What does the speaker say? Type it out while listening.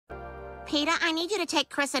Peter, I need you to take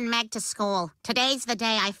Chris and Meg to school. Today's the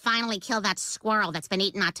day I finally kill that squirrel that's been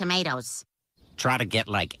eating our tomatoes. Try to get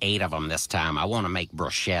like 8 of them this time. I want to make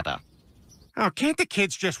bruschetta. Oh, can't the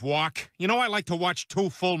kids just walk? You know I like to watch 2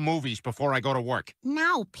 full movies before I go to work.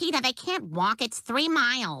 No, Peter, they can't walk. It's 3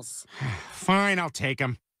 miles. Fine, I'll take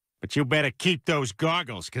them. But you better keep those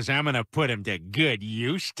goggles, because I'm going to put them to good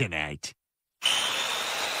use tonight.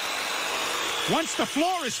 Once the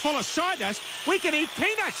floor is full of sawdust, we can eat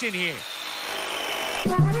peanuts in here.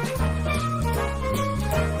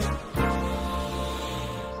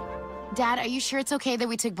 Dad, are you sure it's okay that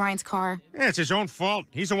we took Brian's car? Yeah, it's his own fault.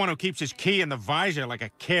 He's the one who keeps his key in the visor like a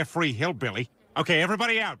carefree hillbilly. Okay,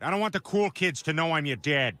 everybody out. I don't want the cool kids to know I'm your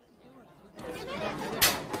dad.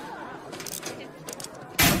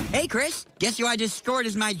 Hey, Chris, guess who I just scored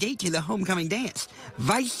as my date to the homecoming dance?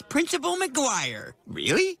 Vice Principal McGuire.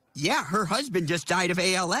 Really? Yeah, her husband just died of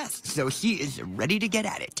ALS, so she is ready to get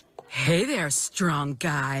at it. Hey there, strong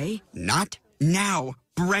guy. Not now,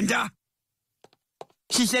 Brenda.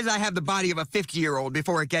 She says I have the body of a 50-year-old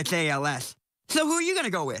before it gets ALS. So who are you going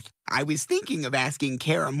to go with? I was thinking of asking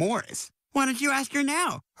Kara Morris. Why don't you ask her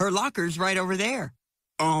now? Her locker's right over there.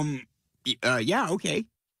 Yeah, okay.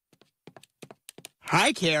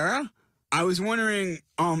 Hi, Kara. I was wondering,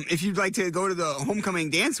 if you'd like to go to the homecoming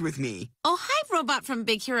dance with me. Oh, hi, Robot from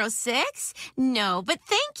Big Hero 6. No, but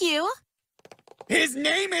thank you. His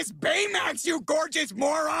name is Baymax, you gorgeous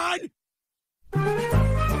moron!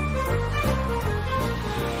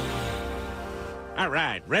 All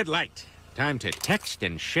right, red light. Time to text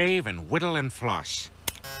and shave and whittle and floss.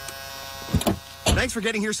 Thanks for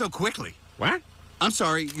getting here so quickly. What? I'm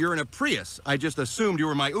sorry, you're in a Prius. I just assumed you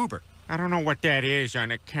were my Uber. I don't know what that is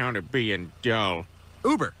on account of being dull.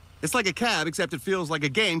 Uber. It's like a cab, except it feels like a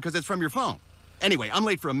game because it's from your phone. Anyway, I'm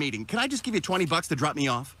late for a meeting. Can I just give you 20 bucks to drop me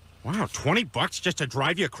off? Wow, 20 bucks just to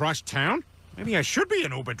drive you across town? Maybe I should be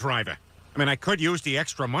an Uber driver. I mean, I could use the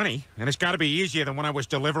extra money, and it's got to be easier than when I was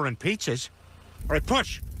delivering pizzas. All right,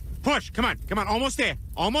 push. Push. Come on. Come on. Almost there.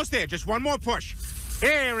 Almost there. Just one more push.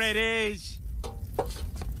 Here it is.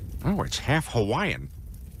 Oh, it's half Hawaiian.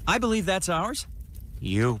 I believe that's ours.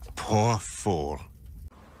 You poor fool.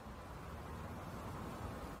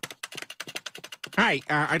 Hi,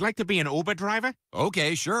 I'd like to be an Uber driver.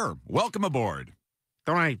 Okay, sure. Welcome aboard.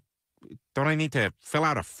 Don't I need to fill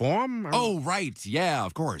out a form? Or... Oh, right. Yeah,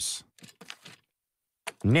 of course.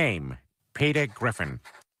 Name, Peter Griffin.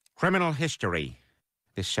 Criminal history.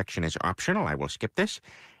 This section is optional. I will skip this.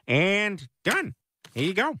 And done. Here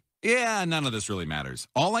you go. Yeah, none of this really matters.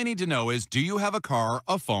 All I need to know is, do you have a car,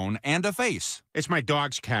 a phone, and a face? It's my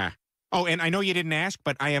dog's car. Oh, and I know you didn't ask,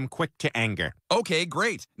 but I am quick to anger. Okay,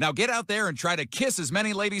 great. Now get out there and try to kiss as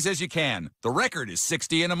many ladies as you can. The record is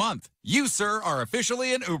 60 in a month. You, sir, are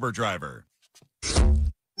officially an Uber driver.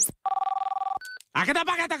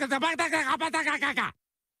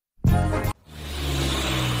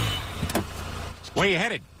 Where you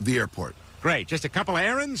headed? The airport. Great. Just a couple of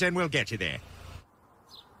errands, and we'll get you there.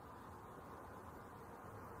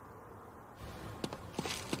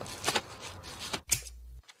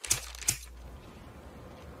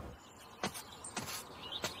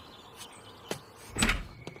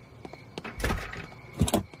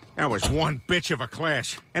 That was one bitch of a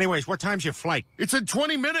class. Anyways, what time's your flight? It's in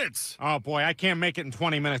 20 minutes. Oh, boy, I can't make it in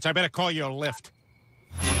 20 minutes. I better call you a lift.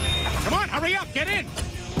 Come on, hurry up, get in.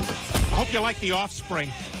 I hope you like The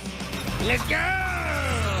Offspring. Let's go!